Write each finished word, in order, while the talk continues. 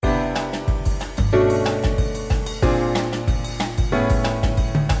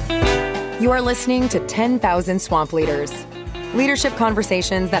You are listening to 10,000 Swamp Leaders, leadership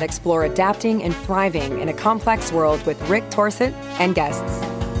conversations that explore adapting and thriving in a complex world with Rick Torsett and guests.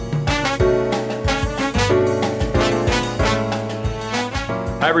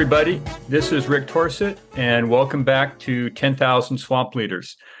 Hi, everybody. This is Rick Torsett, and welcome back to 10,000 Swamp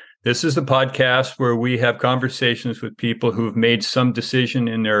Leaders. This is the podcast where we have conversations with people who've made some decision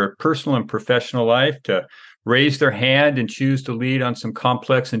in their personal and professional life to raise their hand and choose to lead on some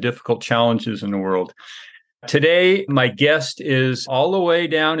complex and difficult challenges in the world. Today, my guest is all the way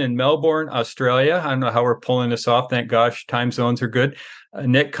down in Melbourne, Australia. I don't know how we're pulling this off. Thank gosh, time zones are good.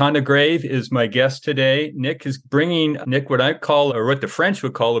 Nick Conigrave is my guest today. Nick is bringing what I call, or what the French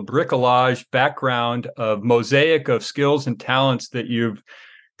would call, a bricolage background of mosaic of skills and talents that you've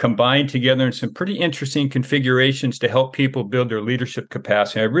combined together in some pretty interesting configurations to help people build their leadership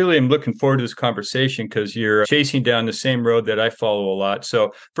capacity. I really am looking forward to this conversation because you're chasing down the same road that I follow a lot.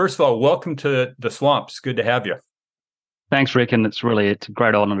 So first of all, welcome to the Swamps. Good to have you. Thanks, Rick. And it's a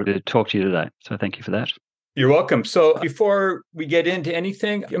great honor to talk to you today. So thank you for that. You're welcome. So before we get into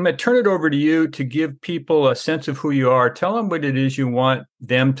anything, I'm going to turn it over to you to give people a sense of who you are. Tell them what it is you want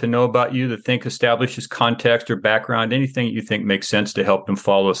them to know about you, that think establishes context or background, anything that you think makes sense to help them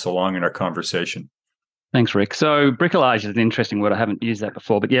follow us along in our conversation. Thanks, Rick. So bricolage is an interesting word. I haven't used that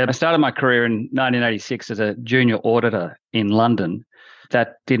before. But yeah, I started my career in 1986 as a junior auditor in London.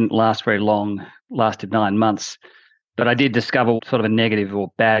 That didn't last very long, lasted 9 months. But I did discover what sort of a negative or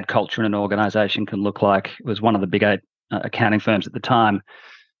bad culture in an organization can look like. It was one of the big 8 accounting firms at the time.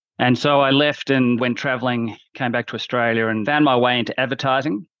 And so I left and went traveling, came back to Australia and found my way into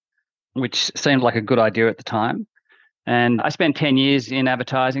advertising, which seemed like a good idea at the time. And I spent 10 years in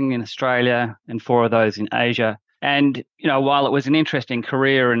advertising in Australia and 4 of those in Asia. And, while it was an interesting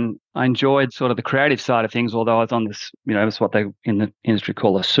career and I enjoyed sort of the creative side of things, although I was on this, it's what they in the industry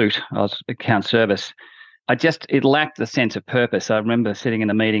call a suit. I was account service. It lacked the sense of purpose. I remember sitting in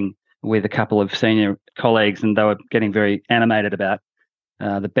a meeting with a couple of senior colleagues and they were getting very animated about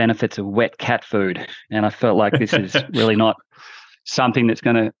the benefits of wet cat food. And I felt like this is really not something that's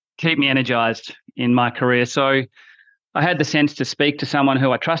going to keep me energized in my career. So I had the sense to speak to someone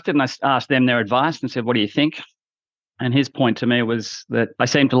who I trusted and I asked them their advice and said, what do you think? And his point to me was that I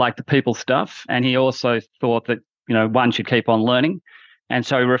seemed to like the people stuff. And he also thought that, one should keep on learning. And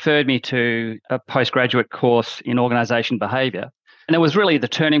so he referred me to a postgraduate course in organisation behaviour. And it was really the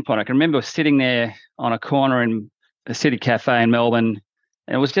turning point. I can remember sitting there on a corner in a city cafe in Melbourne,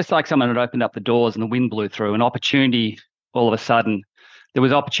 and it was just like someone had opened up the doors and the wind blew through, an opportunity all of a sudden. There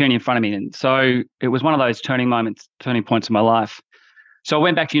was opportunity in front of me. And so it was one of those turning points in my life. So I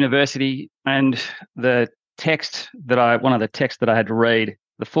went back to university and one of the texts that I had to read,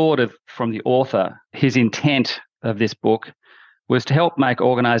 the foreword from the author, his intent of this book was to help make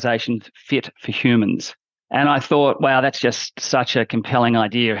organizations fit for humans. And I thought, wow, that's just such a compelling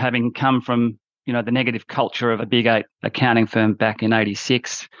idea, having come from, the negative culture of a big 8 accounting firm back in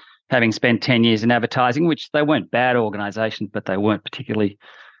 86, having spent 10 years in advertising, which they weren't bad organizations, but they weren't particularly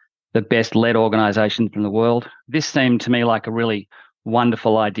the best led organizations in the world. This seemed to me like a really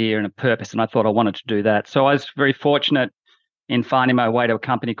wonderful idea and a purpose, and I thought I wanted to do that. So I was very fortunate in finding my way to a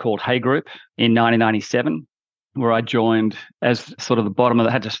company called Hay Group in 1997. Where I joined as sort of the bottom of it.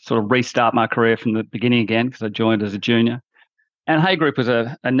 I had to sort of restart my career from the beginning again because I joined as a junior. And Hay Group was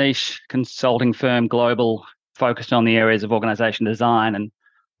a niche consulting firm, global, focused on the areas of organisation design and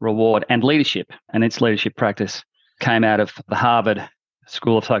reward and leadership. And its leadership practice came out of the Harvard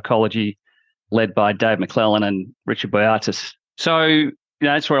School of Psychology, led by Dave McClellan and Richard Boyatzis. So,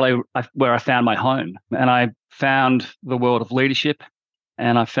 that's really where I found my home. And I found the world of leadership,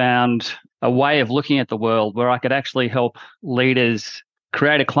 and I found a way of looking at the world where I could actually help leaders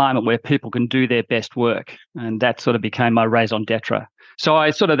create a climate where people can do their best work. And that sort of became my raison d'etre. So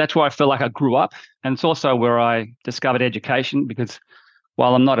that's where I feel like I grew up. And it's also where I discovered education, because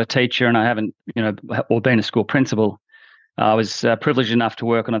while I'm not a teacher and I haven't, or been a school principal, I was privileged enough to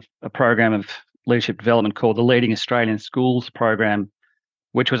work on a program of leadership development called the Leading Australian Schools program,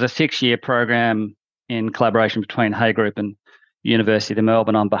 which was a 6-year program in collaboration between Hay Group and University of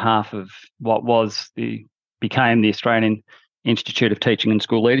Melbourne on behalf of what became the Australian Institute of Teaching and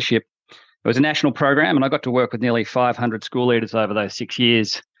School Leadership. It was a national program, and I got to work with nearly 500 school leaders over those 6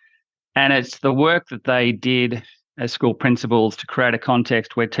 years. And it's the work that they did as school principals to create a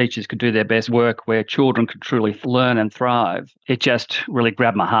context where teachers could do their best work, where children could truly learn and thrive. It just really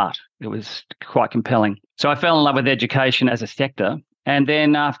grabbed my heart. It was quite compelling. So I fell in love with education as a sector. And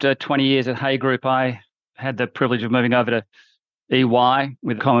then after 20 years at Hay Group, I had the privilege of moving over to EY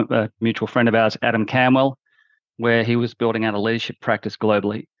with a mutual friend of ours, Adam Camwell, where he was building out a leadership practice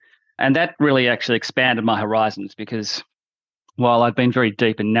globally. And that really actually expanded my horizons because while I've been very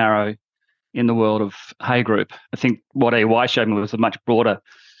deep and narrow in the world of Hay Group, I think what EY showed me was a much broader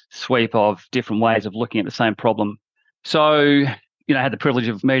sweep of different ways of looking at the same problem. So, I had the privilege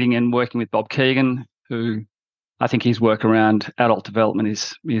of meeting and working with Bob Keegan, who I think his work around adult development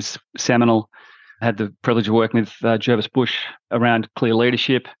is seminal. I had the privilege of working with Jervis Bush around clear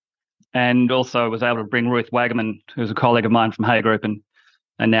leadership, and also was able to bring Ruth Wagaman, who's a colleague of mine from Hay Group and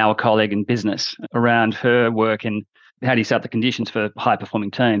now a colleague in business, around her work in how do you set up the conditions for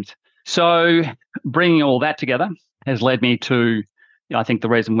high-performing teams. So bringing all that together has led me to, I think, the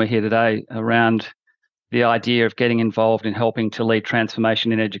reason we're here today around the idea of getting involved in helping to lead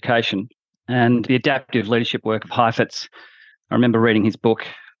transformation in education and the adaptive leadership work of Heifetz. I remember reading his book,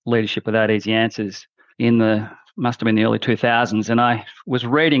 Leadership Without Easy Answers, must have been the early 2000s. And I was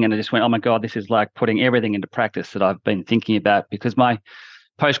reading and I just went, oh my God, this is like putting everything into practice that I've been thinking about, because my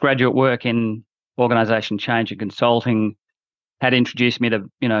postgraduate work in organisation change and consulting had introduced me to,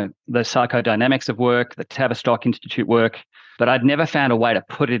 the psychodynamics of work, the Tavistock Institute work, but I'd never found a way to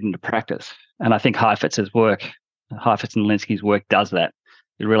put it into practice. And I think Heifetz and Linsky's work does that.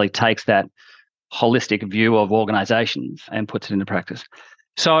 It really takes that holistic view of organizations and puts it into practice.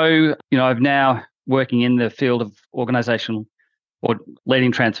 So, I'm now working in the field of organizational or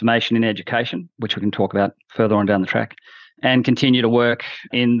leading transformation in education, which we can talk about further on down the track, and continue to work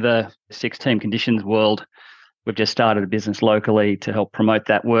in the 6-team conditions world. We've just started a business locally to help promote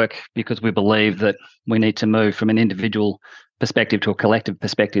that work because we believe that we need to move from an individual perspective to a collective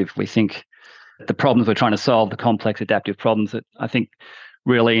perspective. We think the problems we're trying to solve, the complex adaptive problems that I think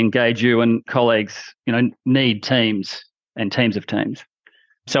really engage you and colleagues, need teams and teams of teams.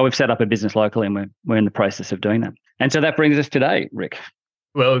 So we've set up a business locally and we're in the process of doing that. And so that brings us today, Rick.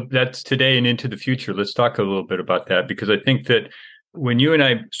 Well, that's today and into the future. Let's talk a little bit about that, because I think that when you and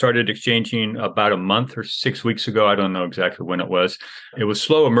I started exchanging about a month or 6 weeks ago, I don't know exactly when it was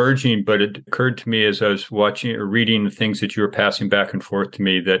slow emerging, but it occurred to me as I was watching or reading the things that you were passing back and forth to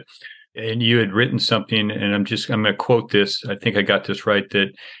me and you had written something, and I'm going to quote this. I think I got this right,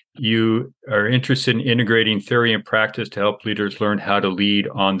 that you are interested in integrating theory and practice to help leaders learn how to lead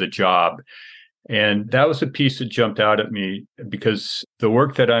on the job. And that was a piece that jumped out at me, because the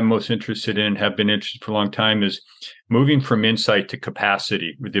work that I'm most interested in, have been interested for a long time, is moving from insight to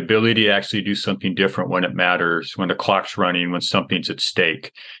capacity, with the ability to actually do something different when it matters, when the clock's running, when something's at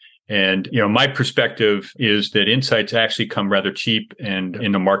stake. And, my perspective is that insights actually come rather cheap and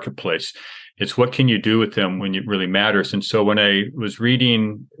in the marketplace. It's what can you do with them when it really matters. And so when I was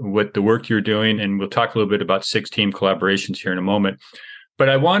reading what the work you're doing, and we'll talk a little bit about 6-team collaborations here in a moment, but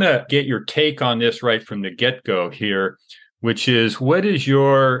I want to get your take on this right from the get-go here, which is, what is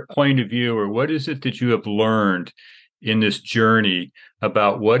your point of view, or what is it that you have learned in this journey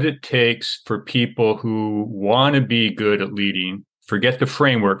about what it takes for people who want to be good at leading, forget the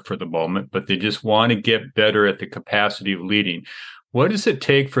framework for the moment, but they just want to get better at the capacity of leading? What does it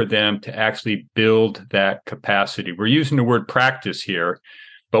take for them to actually build that capacity? We're using the word practice here,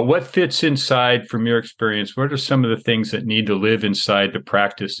 but what fits inside, from your experience? What are some of the things that need to live inside the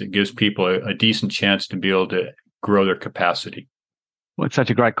practice that gives people a decent chance to be able to grow their capacity? Well, it's such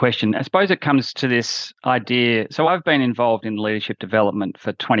a great question. I suppose it comes to this idea. So I've been involved in leadership development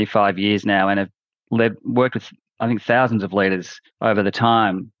for 25 years now, and have worked with, I think, thousands of leaders over the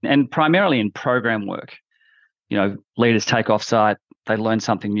time, and primarily in program work. Leaders take off site, they learn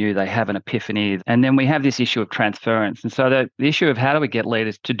something new, they have an epiphany, and then we have this issue of transference. And so the issue of how do we get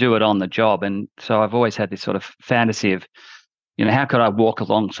leaders to do it on the job? And so I've always had this sort of fantasy of, how could I walk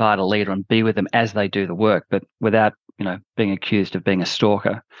alongside a leader and be with them as they do the work, but without, being accused of being a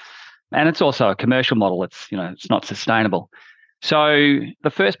stalker. And it's also a commercial model. It's not sustainable. So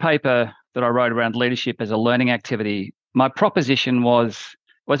the first paper that I wrote around leadership as a learning activity, my proposition was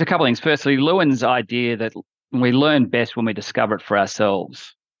a couple of things. Firstly, Lewin's idea that we learn best when we discover it for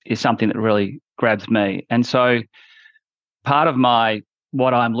ourselves is something that really grabs me. And so part of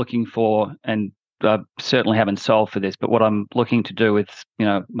what I'm looking for, and I certainly haven't solved for this, but what I'm looking to do with,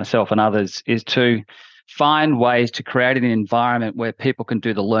 myself and others, is to find ways to create an environment where people can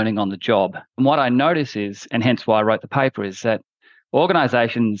do the learning on the job. And what I notice is, and hence why I wrote the paper, is that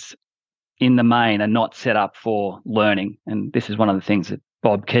organizations in the main are not set up for learning. And this is one of the things that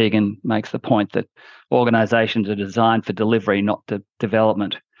Bob Keegan makes the point, that organizations are designed for delivery, not to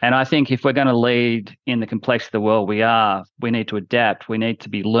development. And I think if we're going to lead in the complexity of the world we need to adapt. We need to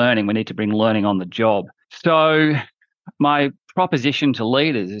be learning. We need to bring learning on the job. So my proposition to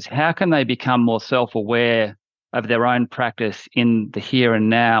leaders is, how can they become more self-aware of their own practice in the here and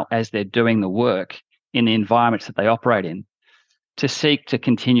now as they're doing the work in the environments that they operate in? to seek to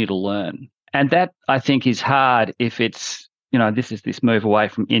continue to learn. And that, I think, is hard if it's, this is this move away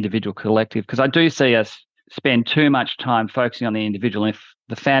from individual collective, because I do see us spend too much time focusing on the individual. If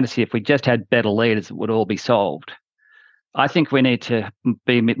the fantasy, if we just had better leaders, it would all be solved. I think we need to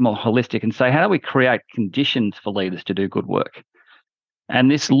be a bit more holistic and say, how do we create conditions for leaders to do good work?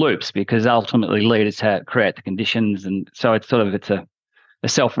 And this loops because ultimately leaders create the conditions. And so it's a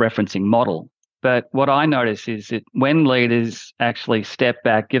self-referencing model. But what I notice is that when leaders actually step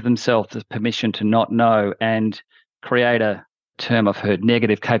back, give themselves the permission to not know and create a term I've heard,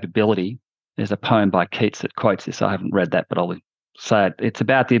 negative capability. There's a poem by Keats that quotes this. I haven't read that, but I'll say it. It's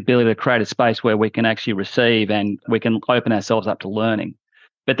about the ability to create a space where we can actually receive and we can open ourselves up to learning.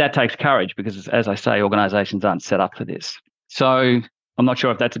 But that takes courage because, as I say, organizations aren't set up for this. So I'm not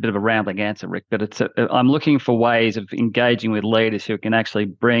sure if that's a bit of a rambling answer, Rick, but I'm looking for ways of engaging with leaders who can actually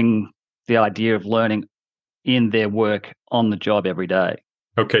bring the idea of learning in their work on the job every day.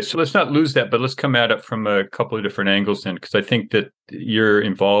 Okay, so let's not lose that, but let's come at it from a couple of different angles then, because I think that you're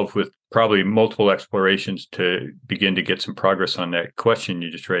involved with probably multiple explorations to begin to get some progress on that question you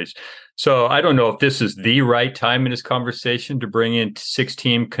just raised. So I don't know if this is the right time in this conversation to bring in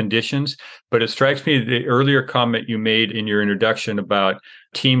 6-team conditions, but it strikes me the earlier comment you made in your introduction about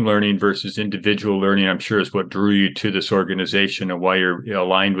team learning versus individual learning, I'm sure is what drew you to this organization and why you're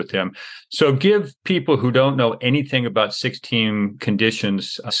aligned with them. So give people who don't know anything about 6-team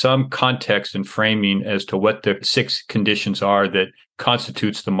conditions some context and framing as to what the 6 conditions are that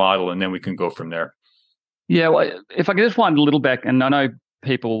constitutes the model, and then we can go from there. Yeah, well, if I could just wind a little back, and I know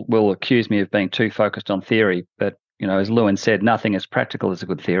people will accuse me of being too focused on theory, but, as Lewin said, nothing as practical as a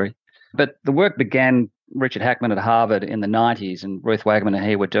good theory. But the work began, Richard Hackman at Harvard in the 90s, and Ruth Wagman and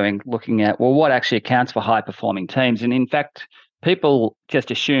he were looking at, well, what actually accounts for high-performing teams? And in fact, people just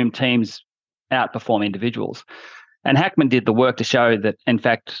assume teams outperform individuals. And Hackman did the work to show that, in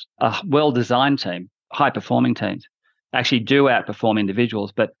fact, a well-designed team, high-performing teams, actually do outperform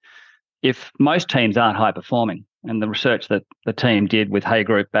individuals. But if most teams aren't high-performing, and the research that the team did with Hay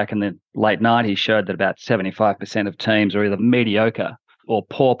Group back in the late 90s showed that about 75% of teams are either mediocre or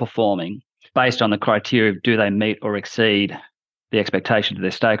poor performing based on the criteria of do they meet or exceed the expectations of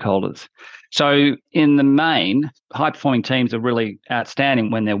their stakeholders. So in the main, high-performing teams are really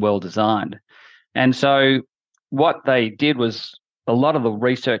outstanding when they're well-designed. And so what they did was a lot of the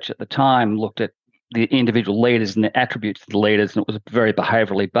research at the time looked at the individual leaders and the attributes of the leaders, and it was very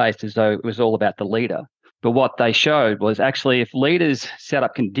behaviorally based, as though it was all about the leader. But what they showed was actually if leaders set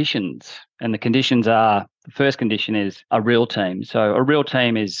up conditions, and the conditions are, the first condition is a real team. So a real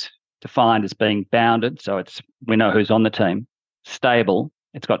team is defined as being bounded, so we know who's on the team, stable,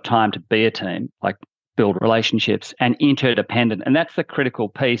 it's got time to be a team, like build relationships, and interdependent. And that's the critical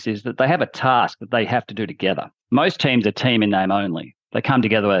piece, is that they have a task that they have to do together. Most teams are team in name only. They come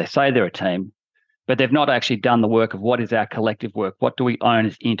together where they say they're a team, but they've not actually done the work of what is our collective work, what do we own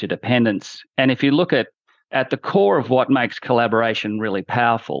as interdependence. And if you look at the core of what makes collaboration really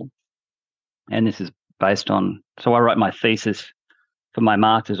powerful, and this is based on, so I wrote my thesis for my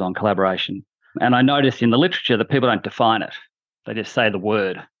master's on collaboration, and I noticed in the literature that people don't define it. They just say the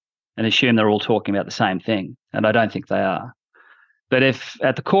word and assume they're all talking about the same thing, and I don't think they are. But if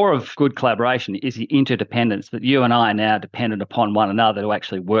at the core of good collaboration is the interdependence, that you and I are now dependent upon one another to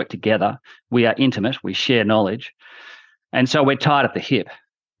actually work together. We are intimate, we share knowledge, and so we're tied at the hip.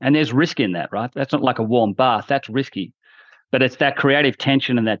 And there's risk in that, right? That's not like a warm bath, that's risky. But it's that creative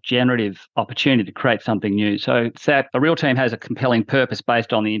tension and that generative opportunity to create something new. So it's that a real team has a compelling purpose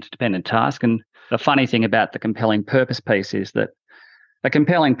based on the interdependent task. And the funny thing about the compelling purpose piece is that a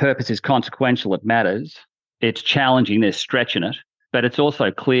compelling purpose is consequential, it matters. It's challenging, there's stretch in it, but it's also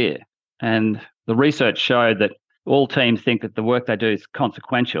clear. And the research showed that all teams think that the work they do is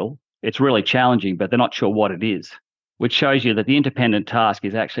consequential. It's really challenging, but they're not sure what it is, which shows you that the independent task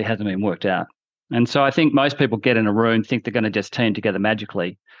hasn't been worked out. And so I think most people get in a room, think they're going to just team together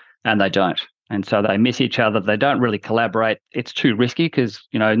magically, and they don't. And so they miss each other. They don't really collaborate. It's too risky because,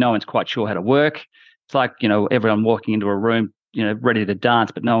 no one's quite sure how to work. It's like, everyone walking into a room, ready to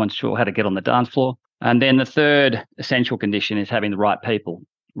dance, but no one's sure how to get on the dance floor. And then the third essential condition is having the right people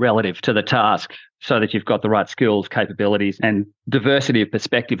relative to the task so that you've got the right skills, capabilities, and diversity of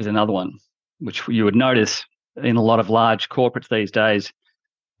perspective is another one, which you would notice in a lot of large corporates these days.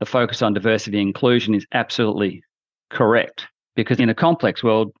 The focus on diversity and inclusion is absolutely correct because in a complex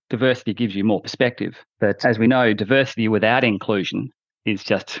world, diversity gives you more perspective. But as we know, diversity without inclusion is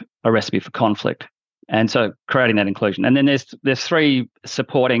just a recipe for conflict. And so creating that inclusion. And then there's 3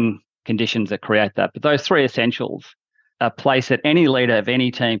 supporting conditions that create that. But those 3 essentials are a place that any leader of any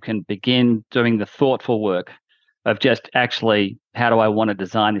team can begin doing the thoughtful work of just actually, how do I want to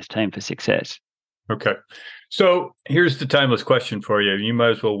design this team for success? Okay. So here's the timeless question for you. You might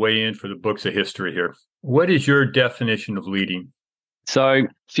as well weigh in for the books of history here. What is your definition of leading? So a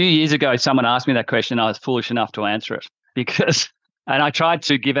few years ago, someone asked me that question. I was foolish enough to answer it and I tried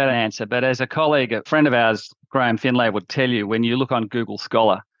to give out an answer, but as a colleague, a friend of ours, Graham Finlay, would tell you, when you look on Google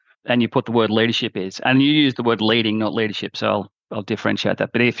Scholar and you put the word leadership and you use the word leading, not leadership, so I'll differentiate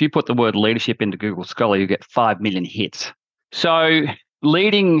that. But if you put the word leadership into Google Scholar, you get 5 million hits. So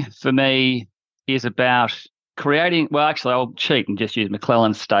leading for me is about creating, well, actually, I'll cheat and just use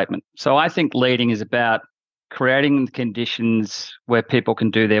McClellan's statement. So I think leading is about creating the conditions where people can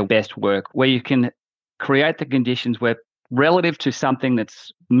do their best work, where you can create the conditions where, relative to something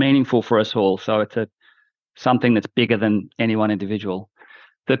that's meaningful for us all, so it's something that's bigger than any one individual,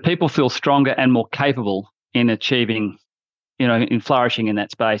 that people feel stronger and more capable in achieving, in flourishing in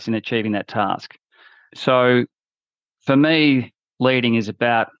that space, in achieving that task. So for me, leading is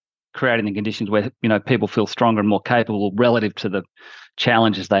about creating the conditions where, people feel stronger and more capable relative to the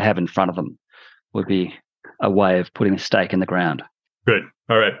challenges they have in front of them, would be a way of putting a stake in the ground. Good.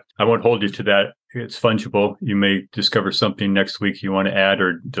 All right. I won't hold you to that. It's fungible. You may discover something next week you want to add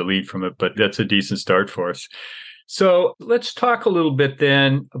or delete from it, but that's a decent start for us. So let's talk a little bit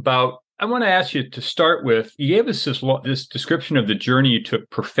then about, I want to ask you to start with, you gave us this description of the journey you took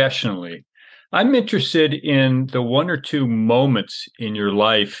professionally. I'm interested in the one or two moments in your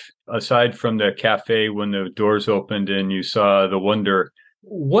life, aside from the cafe when the doors opened and you saw the wonder.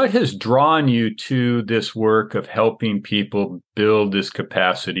 What has drawn you to this work of helping people build this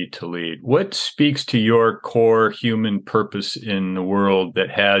capacity to lead? What speaks to your core human purpose in the world that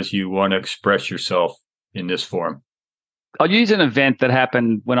has you want to express yourself in this form? I'll use an event that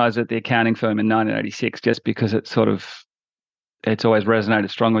happened when I was at the accounting firm in 1986, just because it's always resonated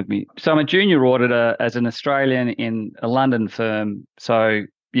strong with me. So I'm a junior auditor as an Australian in a London firm. So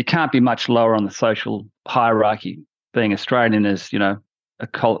you can't be much lower on the social hierarchy, being Australian as,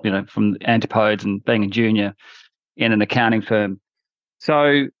 from antipodes and being a junior in an accounting firm.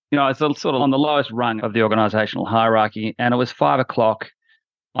 So, it's sort of on the lowest rung of the organizational hierarchy. And it was 5:00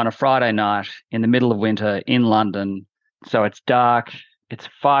 on a Friday night in the middle of winter in London. So it's dark, it's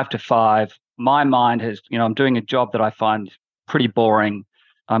 5 to 5. My mind has, I'm doing a job that I find pretty boring.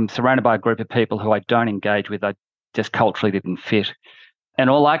 I'm surrounded by a group of people who I don't engage with. I just culturally didn't fit.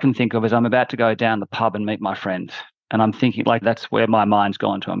 And all I can think of is I'm about to go down the pub and meet my friends. And I'm thinking, that's where my mind's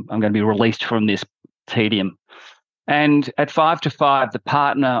gone to. I'm going to be released from this tedium. And at 5 to 5, the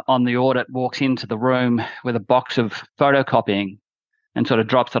partner on the audit walks into the room with a box of photocopying and sort of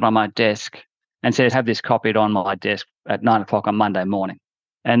drops it on my desk and says, have this copied on my desk at 9:00 on Monday morning.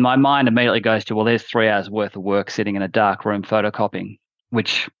 And my mind immediately goes to, well, there's 3 hours worth of work sitting in a dark room photocopying,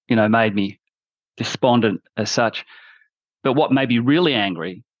 which, made me despondent as such. But what made me really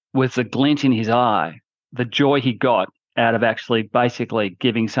angry was the glint in his eye, the joy he got out of actually basically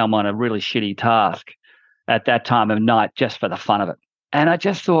giving someone a really shitty task at that time of night just for the fun of it. And I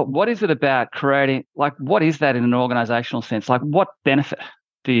just thought, what is it about creating, what is that in an organizational sense? What benefit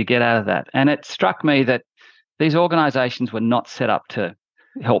do you get out of that? And it struck me that these organizations were not set up to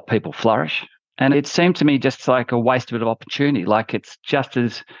help people flourish. And it seemed to me just like a waste of opportunity.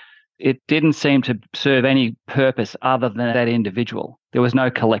 It didn't seem to serve any purpose other than that individual. There was no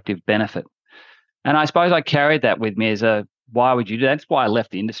collective benefit. And I suppose I carried that with me as why would you do that? That's why I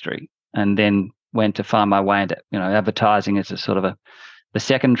left the industry and then went to find my way into, advertising as a sort of the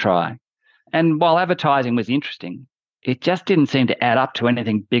second try. And while advertising was interesting, it just didn't seem to add up to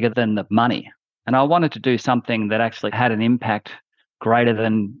anything bigger than the money. And I wanted to do something that actually had an impact greater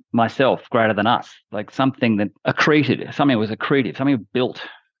than myself, greater than us, something that was accretive, something built.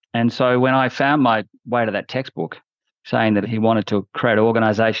 And so when I found my way to that textbook saying that he wanted to create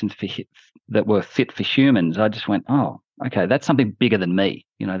organizations that were fit for humans, I just went, oh, okay, that's something bigger than me.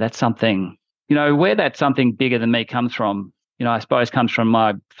 That's something, where that something bigger than me comes from, I suppose comes from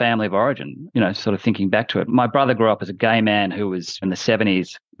my family of origin, sort of thinking back to it. My brother grew up as a gay man who was in the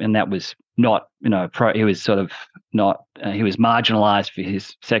 70s, and that was not, he was sort of not, he was marginalized for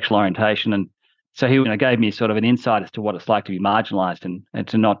his sexual orientation. And so he gave me sort of an insight as to what it's like to be marginalized and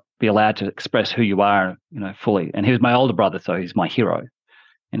to not be allowed to express who you are, fully. And he was my older brother, so he's my hero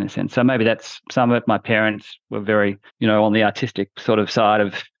in a sense. So maybe that's some of it. My parents were very, on the artistic sort of side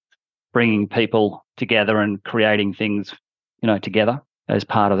of bringing people together and creating things, together as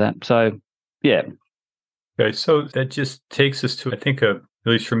part of that. So, yeah. Okay, so that just takes us to, I think, at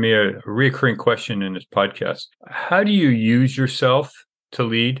least for me, a recurring question in this podcast. How do you use yourself to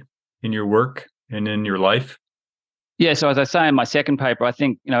lead in your work and in your life? Yeah, so as I say in my second paper, I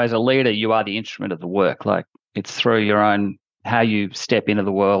think, as a leader, you are the instrument of the work. It's through your own, how you step into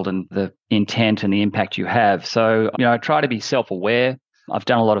the world and the intent and the impact you have. So, I try to be self-aware. I've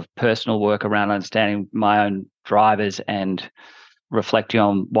done a lot of personal work around understanding my own drivers and reflecting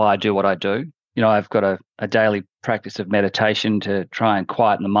on why I do what I do. I've got a daily practice of meditation to try and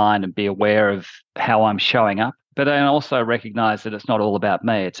quieten the mind and be aware of how I'm showing up. But then also recognize that it's not all about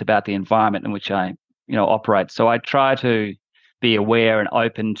me. It's about the environment in which I, operate. So I try to be aware and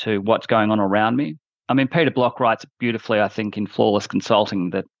open to what's going on around me. I mean, Peter Block writes beautifully, I think, in Flawless Consulting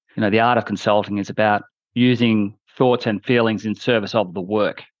that, the art of consulting is about using thoughts and feelings in service of the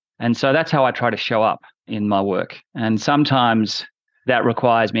work. And so that's how I try to show up in my work. And sometimes that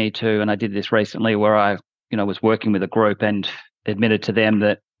requires me to, and I did this recently where I, was working with a group and admitted to them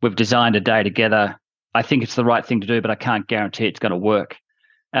that we've designed a day together. I think it's the right thing to do, but I can't guarantee it's going to work.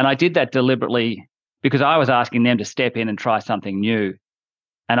 And I did that deliberately because I was asking them to step in and try something new.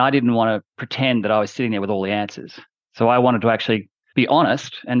 And I didn't want to pretend that I was sitting there with all the answers. So I wanted to actually be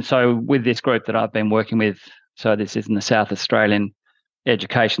honest. And so with this group that I've been working with, so this is in the South Australian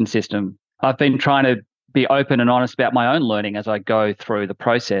education system, I've been trying to be open and honest about my own learning as I go through the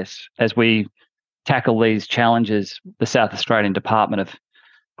process. As we tackle these challenges, the South Australian Department have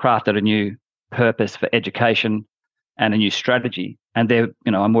crafted a new purpose for education and a new strategy. And they're,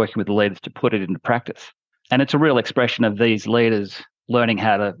 I'm working with the leaders to put it into practice. And it's a real expression of these leaders learning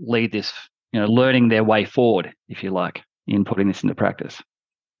how to lead this, learning their way forward, if you like, in putting this into practice.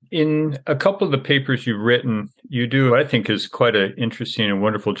 In a couple of the papers you've written, you do what I think is quite an interesting and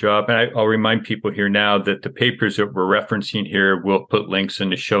wonderful job. And I'll remind people here now that the papers that we're referencing here, we'll put links in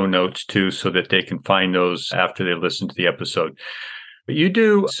the show notes too, so that they can find those after they listen to the episode. But you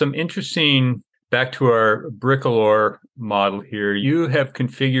do some interesting, back to our bricolage model here, you have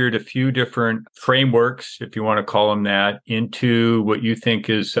configured a few different frameworks, if you want to call them that, into what you think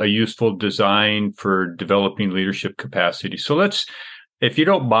is a useful design for developing leadership capacity. So let's, if you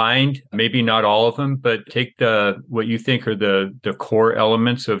don't mind, maybe not all of them, but take what you think are the core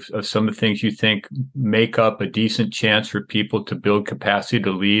elements of some of the things you think make up a decent chance for people to build capacity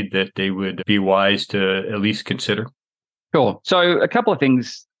to lead that they would be wise to at least consider. Sure. So a couple of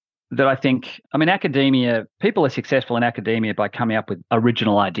things that I think, academia, people are successful in academia by coming up with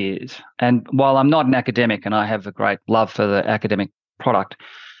original ideas. And while I'm not an academic and I have a great love for the academic product,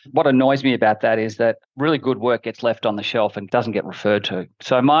 what annoys me about that is that really good work gets left on the shelf and doesn't get referred to.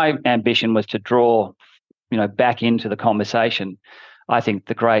 So my ambition was to draw, back into the conversation, I think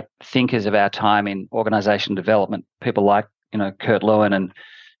the great thinkers of our time in organization development, people like, Kurt Lewin and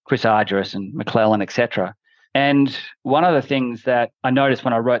Chris Argyris and McClellan, etc. And one of the things that I noticed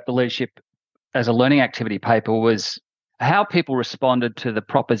when I wrote the leadership as a learning activity paper was how people responded to the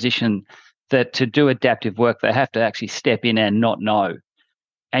proposition that to do adaptive work, they have to actually step in and not know.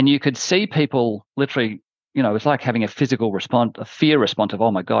 And you could see people literally, it's like having a physical response, a fear response of,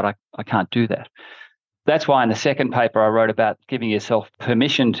 oh my God, I can't do that. That's why in the second paper I wrote about giving yourself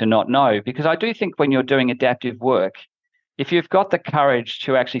permission to not know, because I do think when you're doing adaptive work, if you've got the courage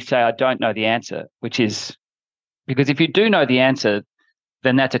to actually say, I don't know the answer, which is, because if you do know the answer,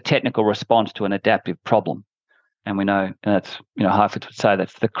 then that's a technical response to an adaptive problem. And we know, and that's, Heifetz would say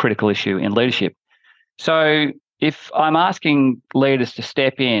that's the critical issue in leadership. So if I'm asking leaders to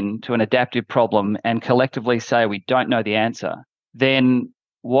step in to an adaptive problem and collectively say we don't know the answer, then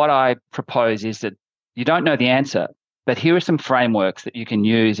what I propose is that you don't know the answer, but here are some frameworks that you can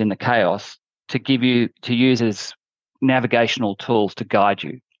use in the chaos to use as navigational tools to guide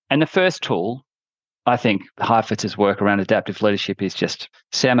you. And the first tool, I think Heifetz's work around adaptive leadership is just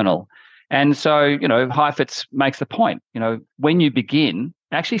seminal. And so, Heifetz makes the point, when you begin,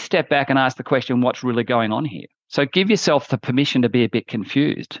 actually step back and ask the question, what's really going on here? So give yourself the permission to be a bit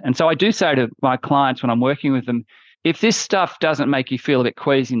confused. And so I do say to my clients when I'm working with them, if this stuff doesn't make you feel a bit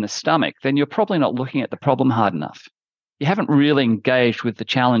queasy in the stomach, then you're probably not looking at the problem hard enough. You haven't really engaged with the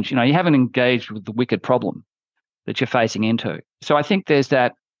challenge. You haven't engaged with the wicked problem that you're facing into. So I think there's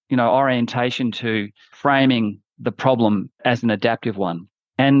that, orientation to framing the problem as an adaptive one.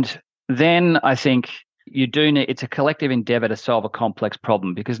 And then I think you do need, it's a collective endeavor to solve a complex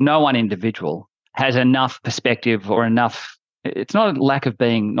problem because no one individual has enough perspective or enough. It's not a lack of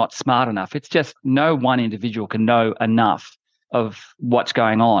being not smart enough. It's just no one individual can know enough of what's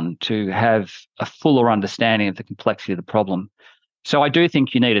going on to have a fuller understanding of the complexity of the problem. So I do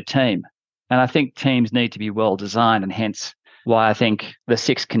think you need a team. And I think teams need to be well designed, and hence why I think the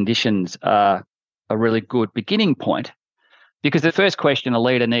 6 conditions are a really good beginning point. Because the first question a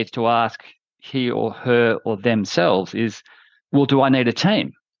leader needs to ask he or her or themselves is, well, do I need a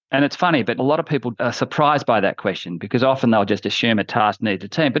team? And it's funny, but a lot of people are surprised by that question because often they'll just assume a task needs a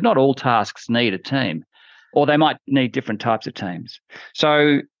team, but not all tasks need a team. or they might need different types of teams.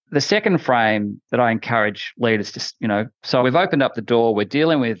 So the second frame that I encourage leaders to, so we've opened up the door. We're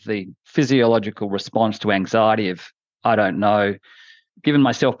dealing with the physiological response to anxiety of, I don't know, given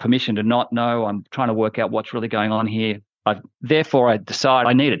myself permission to not know. I'm trying to work out what's really going on here. Therefore, I decide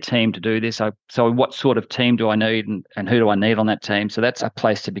I need a team to do this. So what sort of team do I need and who do I need on that team? So that's a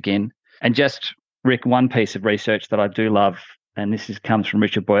place to begin. And just, Rick, one piece of research that I do love, and this comes from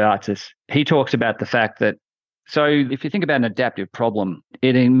Richard Boyatzis. He talks about the fact that, so if you think about an adaptive problem,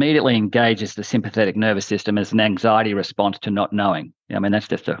 it immediately engages the sympathetic nervous system as an anxiety response to not knowing. I mean, that's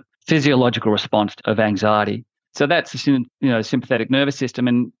just a physiological response of anxiety. So that's the sympathetic nervous system,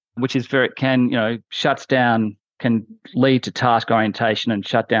 and which is shuts down, can lead to task orientation and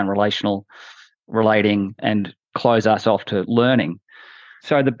shut down relating and close us off to learning.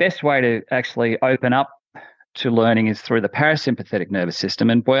 So the best way to actually open up to learning is through the parasympathetic nervous system.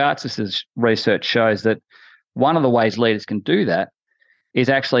 And Boyatzis' research shows that one of the ways leaders can do that is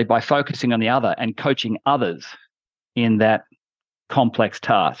actually by focusing on the other and coaching others in that complex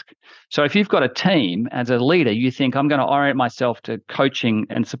task. So if you've got a team, as a leader, you think, I'm going to orient myself to coaching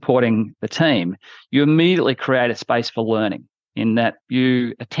and supporting the team, you immediately create a space for learning in that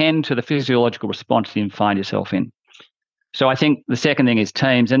you attend to the physiological response you find yourself in. So I think the second thing is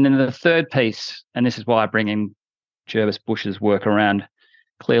teams. And then the third piece, and this is why I bring in Jervis Bush's work around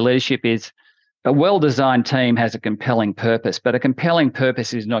clear leadership, is a well-designed team has a compelling purpose, but a compelling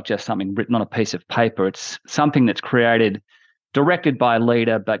purpose is not just something written on a piece of paper. It's something that's created, directed by a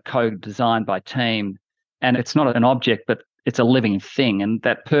leader, but co-designed by team. And it's not an object, but it's a living thing. And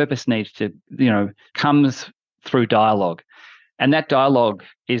that purpose needs to, comes through dialogue. And that dialogue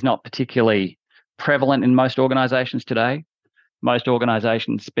is not particularly prevalent in most organizations today. Most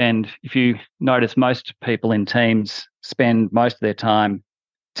organizations if you notice, most people in teams spend most of their time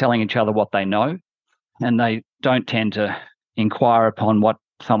telling each other what they know, and they don't tend to inquire upon what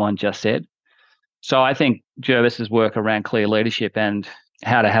someone just said. So I think Jervis's work around clear leadership and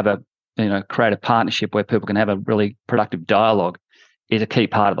how to have create a partnership where people can have a really productive dialogue is a key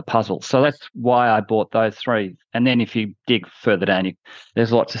part of the puzzle. So that's why I bought those three. And then if you dig further down,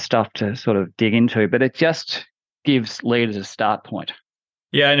 there's lots of stuff to sort of dig into, but it just gives leaders a start point.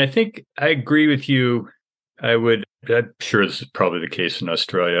 Yeah, and I think I agree with you. I'm sure this is probably the case in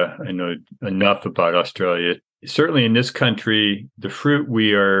Australia. I know enough about Australia. Certainly in this country, the fruit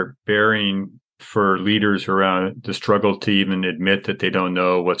we are bearing for leaders around the struggle to even admit that they don't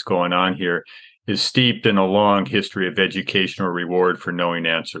know what's going on here is steeped in a long history of educational reward for knowing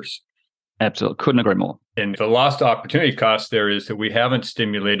answers. Absolutely. Couldn't agree more. And the lost opportunity cost there is that we haven't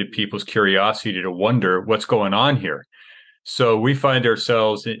stimulated people's curiosity to wonder what's going on here. So we find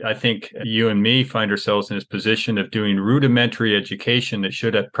ourselves, I think you and me find ourselves in this position of doing rudimentary education that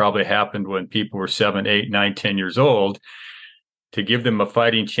should have probably happened when people were 7, 8, 9, 10 years old, to give them a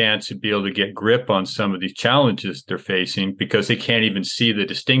fighting chance to be able to get grip on some of these challenges they're facing, because they can't even see the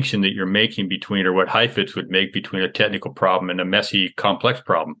distinction that you're making between, or what Heifetz would make between, a technical problem and a messy, complex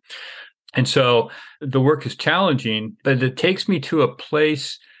problem. And so the work is challenging, but it takes me to a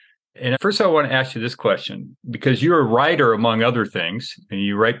place. And first, I want to ask you this question, because you're a writer, among other things, and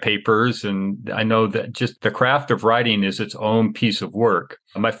you write papers. And I know that just the craft of writing is its own piece of work.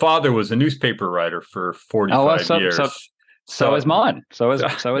 My father was a newspaper writer for 45 years. So is mine. So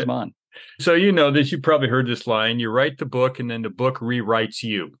is mine. So you know this, you probably heard this line: you write the book and then the book rewrites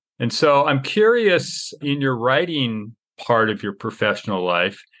you. And so I'm curious, in your writing part of your professional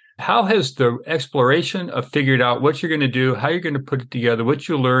life, how has the exploration of figuring out what you're going to do, how you're going to put it together, what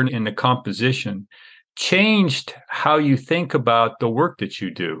you learn in the composition, changed how you think about the work that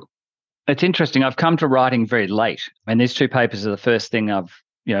you do? It's interesting. I've come to writing very late, and these two papers are the first thing I've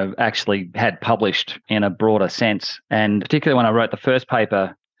actually had published in a broader sense. And particularly when I wrote the first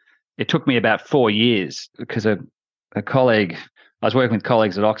paper, it took me about 4 years, because a colleague, I was working with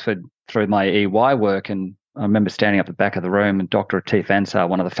colleagues at Oxford through my EY work, and I remember standing up the back of the room, and Dr. Atif Ansar,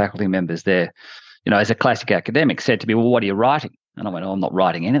 one of the faculty members there, as a classic academic, said to me, well, what are you writing? And I went, I'm not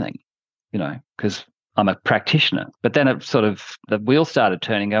writing anything, because I'm a practitioner. But then it sort of, the wheel started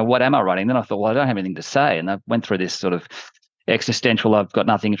turning, what am I writing? Then I thought, well, I don't have anything to say. And I went through this sort of existential, I've got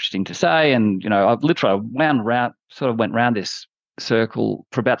nothing interesting to say. And, I've literally went round this circle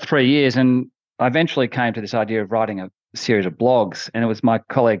for about 3 years. And I eventually came to this idea of writing a series of blogs. And it was my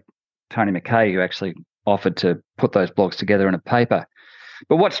colleague, Tony McKay, who actually offered to put those blogs together in a paper.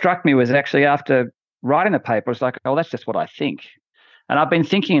 But what struck me was actually, after writing the paper, it was like, oh, that's just what I think. And I've been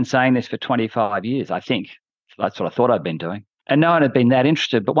thinking and saying this for 25 years, I think. That's what I thought I'd been doing. And no one had been that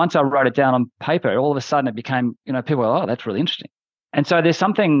interested. But once I wrote it down on paper, all of a sudden it became, people were, oh, that's really interesting. And so there's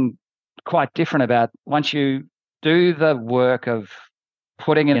something quite different about once you do the work of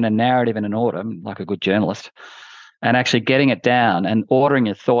putting it in a narrative in an order, like a good journalist, and actually getting it down and ordering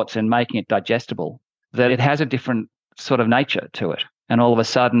your thoughts and making it digestible, that it has a different sort of nature to it. And all of a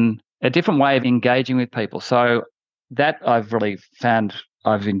sudden, a different way of engaging with people. So that I've really found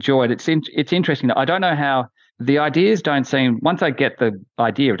I've enjoyed. It's interesting. I don't know how the ideas don't seem, once I get the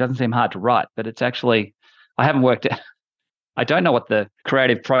idea, it doesn't seem hard to write, but it's actually, I haven't worked out. I don't know what the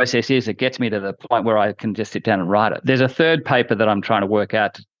creative process is that gets me to the point where I can just sit down and write it. There's a third paper that I'm trying to work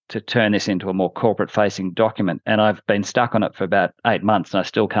out to turn this into a more corporate-facing document, and I've been stuck on it for about 8 months, and I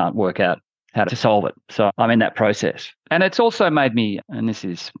still can't work out how to solve it. So I'm in that process. And it's also made me, and this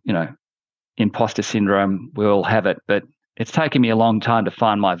is, imposter syndrome, we all have it, but it's taken me a long time to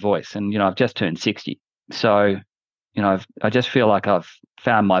find my voice. And, I've just turned 60. So, I just feel like I've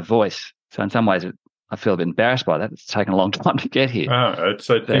found my voice. So in some ways, I feel a bit embarrassed by that. It's taken a long time to get here. I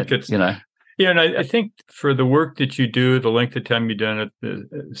think for the work that you do, the length of time you've done it,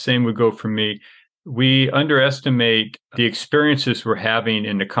 the same would go for me. We underestimate the experiences we're having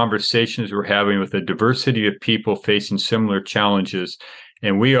and the conversations we're having with a diversity of people facing similar challenges.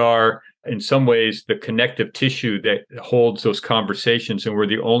 And we are, in some ways, the connective tissue that holds those conversations. And we're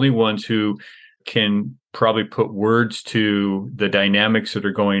the only ones who can probably put words to the dynamics that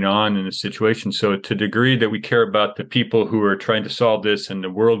are going on in the situation. So to the degree that we care about the people who are trying to solve this and the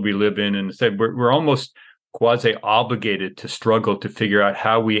world we live in, and we're almost quasi-obligated to struggle to figure out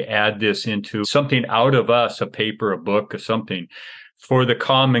how we add this into something out of us, a paper, a book, or something, for the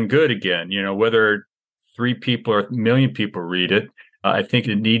common good again. Whether 3 people or 1 million people read it, I think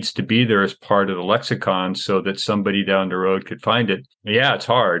it needs to be there as part of the lexicon so that somebody down the road could find it. Yeah, it's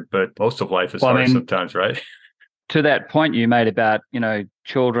hard, but most of life is hard sometimes, right? To that point you made about,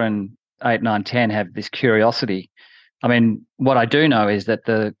 children 8, 9, 10 have this curiosity. I mean, what I do know is that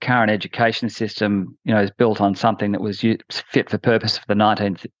the current education system, is built on something that was fit for purpose for the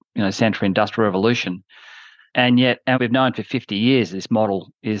 19th century industrial revolution. And we've known for 50 years this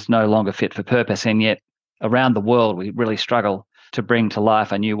model is no longer fit for purpose. And yet around the world, we really struggle to bring to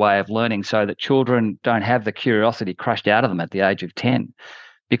life a new way of learning so that children don't have the curiosity crushed out of them at the age of 10,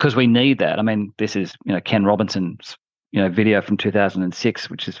 because we need that. I mean, this is, Ken Robinson's, video from 2006,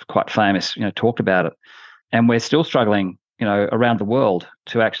 which is quite famous, talked about it. And we're still struggling, around the world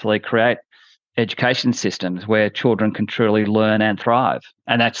to actually create education systems where children can truly learn and thrive.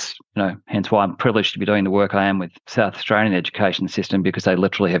 And that's, hence why I'm privileged to be doing the work I am with South Australian education system, because they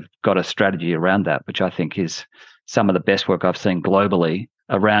literally have got a strategy around that, which I think is some of the best work I've seen globally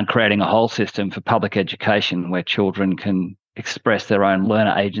around creating a whole system for public education where children can express their own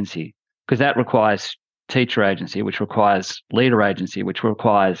learner agency, because that requires teacher agency, which requires leader agency, which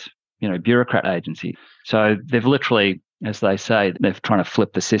requires, bureaucrat agency. So they've literally, as they say, they're trying to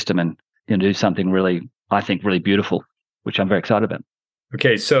flip the system and do something really, I think, really beautiful, which I'm very excited about.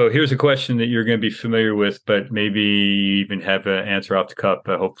 Okay, so here's a question that you're going to be familiar with, but maybe you even have an answer off the cuff,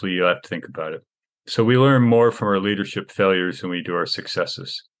 but hopefully you'll have to think about it. So we learn more from our leadership failures than we do our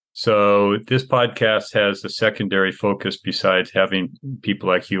successes. So this podcast has a secondary focus besides having people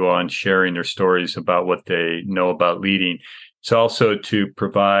like you on sharing their stories about what they know about leading. It's also to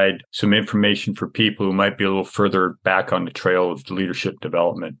provide some information for people who might be a little further back on the trail of leadership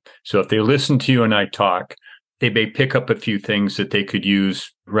development. So if they listen to you and I talk, they may pick up a few things that they could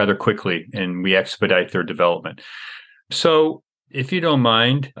use rather quickly, and we expedite their development. So if you don't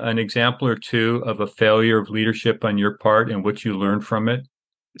mind, an example or two of a failure of leadership on your part and what you learned from it.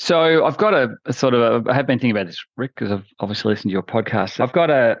 So I've got I have been thinking about this, Rick, because I've obviously listened to your podcast. I've got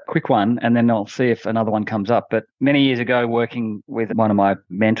a quick one, and then I'll see if another one comes up. But many years ago, working with one of my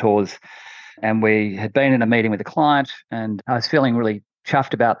mentors, and we had been in a meeting with a client, and I was feeling really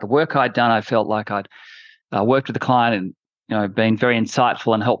chuffed about the work I'd done. I felt like I'd worked with the client and, been very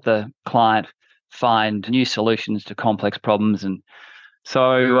insightful and helped the client find new solutions to complex problems. And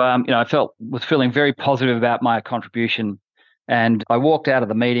so, I was feeling very positive about my contribution. And I walked out of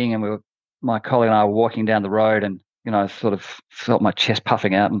the meeting, and my colleague and I were walking down the road, and, I sort of felt my chest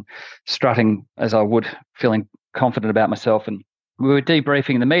puffing out and strutting as I would, feeling confident about myself. And we were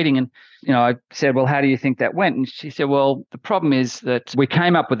debriefing the meeting, and, I said, well, how do you think that went? And she said, well, the problem is that we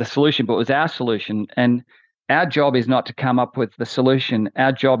came up with a solution, but it was our solution. And our job is not to come up with the solution.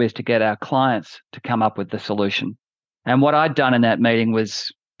 Our job is to get our clients to come up with the solution. And what I'd done in that meeting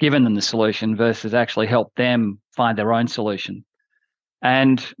was given them the solution versus actually help them find their own solution.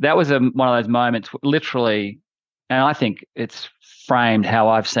 And that was one of those moments, literally, and I think it's framed how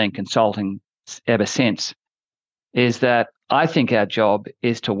I've seen consulting ever since, is that I think our job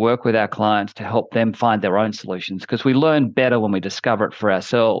is to work with our clients to help them find their own solutions, because we learn better when we discover it for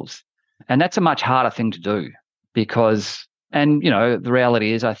ourselves. And that's a much harder thing to do because, and, the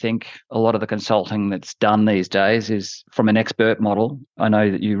reality is I think a lot of the consulting that's done these days is from an expert model. I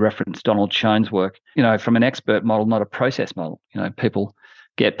know that you referenced Donald Schoen's work, from an expert model, not a process model. People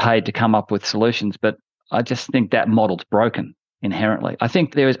get paid to come up with solutions, but I just think that model's broken inherently. I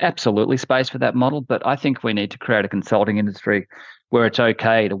think there is absolutely space for that model, but I think we need to create a consulting industry where it's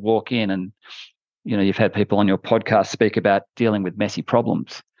okay to walk in and, you've had people on your podcast speak about dealing with messy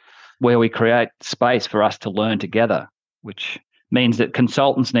problems, where we create space for us to learn together, which means that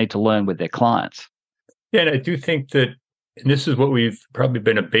consultants need to learn with their clients. Yeah, and I do think that, and this is what we've probably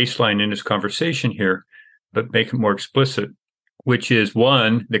been a baseline in this conversation here, but make it more explicit, which is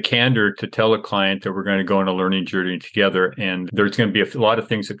one, the candor to tell a client that we're going to go on a learning journey together. And there's going to be a lot of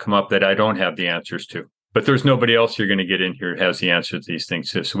things that come up that I don't have the answers to. But there's nobody else you're going to get in here who has the answer to these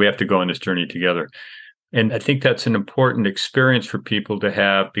things. So we have to go on this journey together. And I think that's an important experience for people to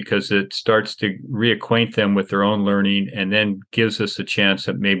have because it starts to reacquaint them with their own learning and then gives us a chance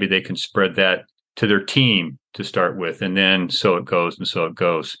that maybe they can spread that to their team to start with. And then so it goes and so it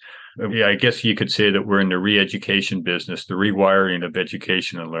goes. Yeah, I guess you could say that we're in the re-education business, the rewiring of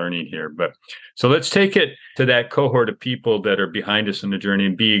education and learning here. But so let's take it to that cohort of people that are behind us in the journey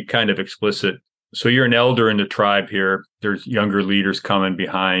and be kind of explicit. So you're an elder in the tribe here. There's younger leaders coming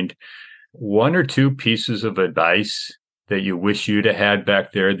behind. One or two pieces of advice that you wish you'd have had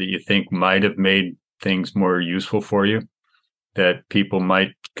back there that you think might have made things more useful for you that people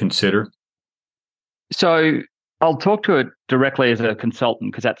might consider? So I'll talk to it directly as a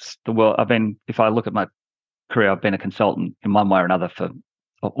consultant because that's the world. If I look at my career, I've been a consultant in one way or another for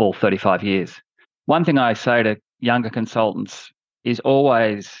all 35 years. One thing I say to younger consultants is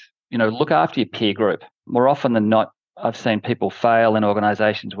always, look after your peer group. More often than not, I've seen people fail in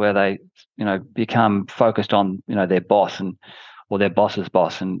organizations where they, become focused on, their boss or their boss's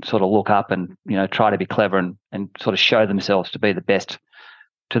boss and sort of look up and, try to be clever and sort of show themselves to be the best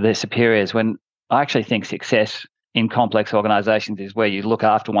to their superiors, when I actually think success in complex organizations is where you look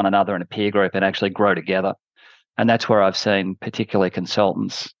after one another in a peer group and actually grow together. And that's where I've seen particularly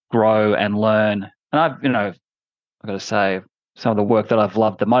consultants grow and learn. And I've got to say, some of the work that I've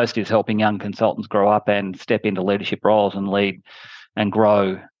loved the most is helping young consultants grow up and step into leadership roles and lead and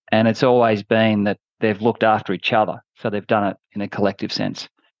grow. And it's always been that they've looked after each other. So they've done it in a collective sense.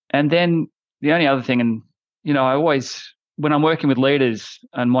 And then the only other thing, and, I always, when I'm working with leaders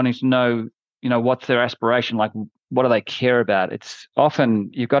and wanting to know, what's their aspiration, like what do they care about? It's often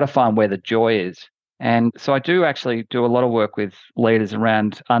you've got to find where the joy is. And so I do actually do a lot of work with leaders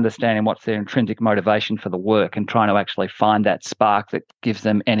around understanding what's their intrinsic motivation for the work and trying to actually find that spark that gives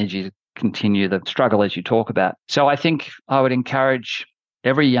them energy to continue the struggle as you talk about. So I think I would encourage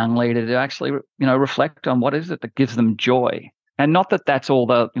every young leader to actually, reflect on what is it that gives them joy. And not that that's all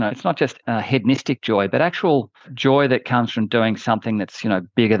it's not just hedonistic joy, but actual joy that comes from doing something that's,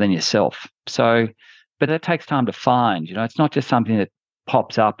 bigger than yourself. So, but it takes time to find, it's not just something that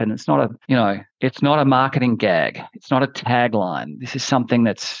pops up and it's not a marketing gag. It's not a tagline. This is something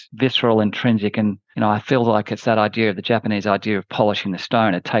that's visceral, intrinsic. And, I feel like it's that idea of the Japanese idea of polishing the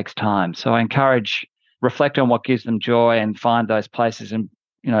stone. It takes time. So I encourage, reflect on what gives them joy and find those places and,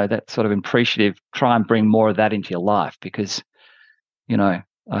 that sort of appreciative, try and bring more of that into your life because, I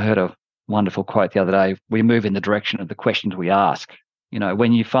heard a wonderful quote the other day. We move in the direction of the questions we ask.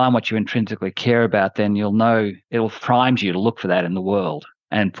 When you find what you intrinsically care about, then you'll know it'll prime you to look for that in the world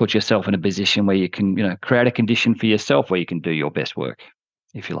and put yourself in a position where you can, create a condition for yourself where you can do your best work,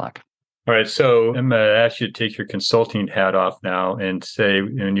 if you like. All right. So I'm going to ask you to take your consulting hat off now and say,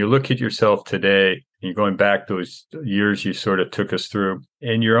 when you look at yourself today, and you're going back those years you sort of took us through,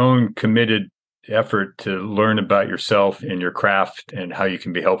 and your own committed effort to learn about yourself and your craft and how you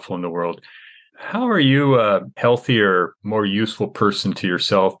can be helpful in the world. How are you a healthier, more useful person to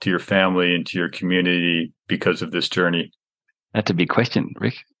yourself, to your family, and to your community because of this journey? That's a big question,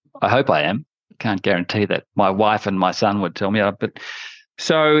 Rick. I hope I am. Can't guarantee that. My wife and my son would tell me. But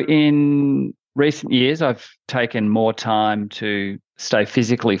so in recent years, I've taken more time to stay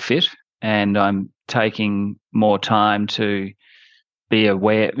physically fit, and I'm taking more time to be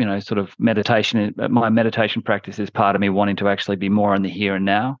aware, sort of meditation. My meditation practice is part of me wanting to actually be more in the here and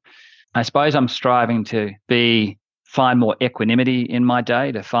now. I suppose I'm striving to find more equanimity in my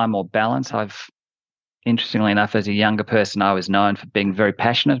day, to find more balance. Interestingly enough, as a younger person, I was known for being very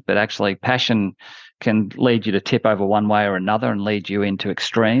passionate, but actually passion can lead you to tip over one way or another and lead you into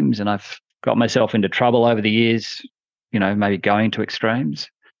extremes. And I've got myself into trouble over the years, maybe going to extremes.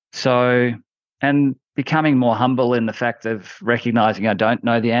 So, and becoming more humble in the fact of recognizing I don't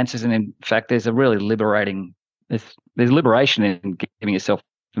know the answers. And in fact, there's a really liberating, there's liberation in giving yourself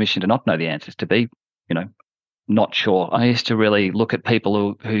permission to not know the answers, to be, not sure. I used to really look at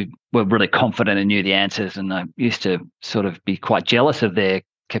people who were really confident and knew the answers, and I used to sort of be quite jealous of their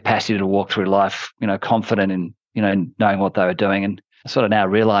capacity to walk through life, confident in, knowing what they were doing. And I sort of now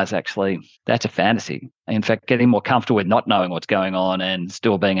realize actually that's a fantasy. In fact, getting more comfortable with not knowing what's going on and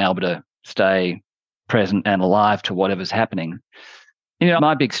still being able to stay present and alive to whatever's happening.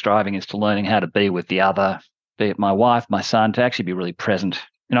 My big striving is to learning how to be with the other, be it my wife, my son, to actually be really present.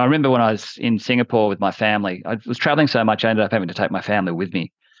 I remember when I was in Singapore with my family, I was traveling so much, I ended up having to take my family with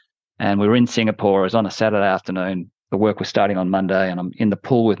me. And we were in Singapore. It was on a Saturday afternoon. The work was starting on Monday, and I'm in the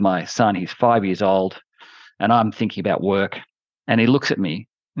pool with my son. He's 5 years old, and I'm thinking about work. And he looks at me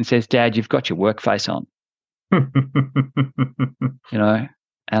and says, "Dad, you've got your work face on." And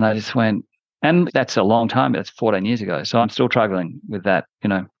I just went, and that's a long time. That's 14 years ago. So I'm still struggling with that,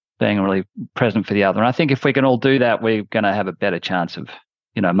 being really present for the other. And I think if we can all do that, we're going to have a better chance of,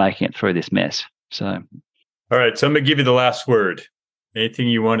 making it through this mess. So. All right. So I'm going to give you the last word. Anything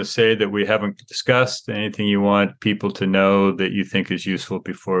you want to say that we haven't discussed? Anything you want people to know that you think is useful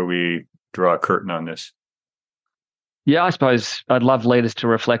before we draw a curtain on this? Yeah, I suppose I'd love leaders to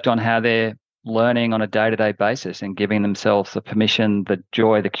reflect on how they're learning on a day-to-day basis and giving themselves the permission, the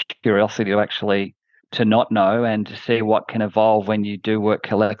joy, the curiosity to not know, and to see what can evolve when you do work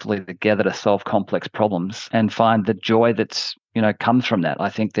collectively together to solve complex problems and find the joy that's, comes from that. I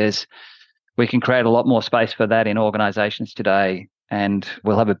think we can create a lot more space for that in organizations today, and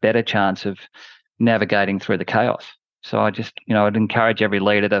we'll have a better chance of navigating through the chaos. So I just, I'd encourage every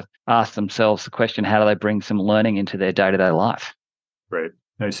leader to ask themselves the question, how do they bring some learning into their day-to-day life? Great.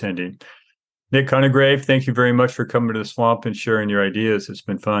 Nice ending. Nick Conigrave, thank you very much for coming to the Swamp and sharing your ideas. It's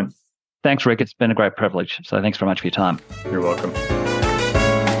been fun. Thanks, Rick. It's been a great privilege. So thanks very much for your time. You're welcome.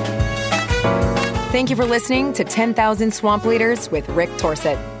 Thank you for listening to 10,000 Swamp Leaders with Rick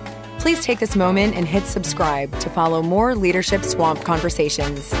Torsett. Please take this moment and hit subscribe to follow more Leadership Swamp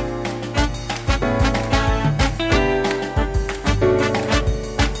conversations.